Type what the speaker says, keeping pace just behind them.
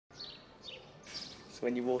So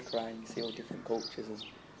when you walk around, you see all different cultures and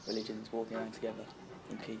religions walking around together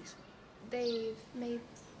in peace. They've made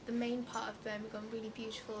the main part of Birmingham really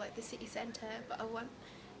beautiful, like the city centre, but I want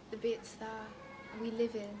the bits that we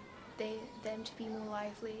live in, them to be more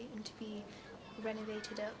lively and to be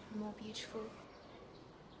renovated up, more beautiful.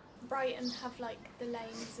 Brighton have like the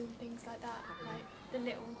lanes and things like that, like the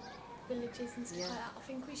little villages and stuff like that. I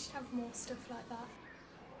think we should have more stuff like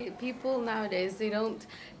that. People nowadays, they don't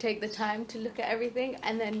take the time to look at everything,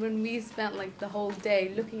 and then when we spent like the whole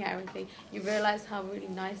day looking at everything, you realize how really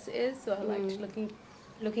nice it is. So I liked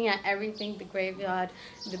looking at everything, the graveyard,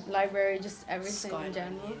 the library, just everything in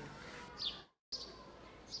general.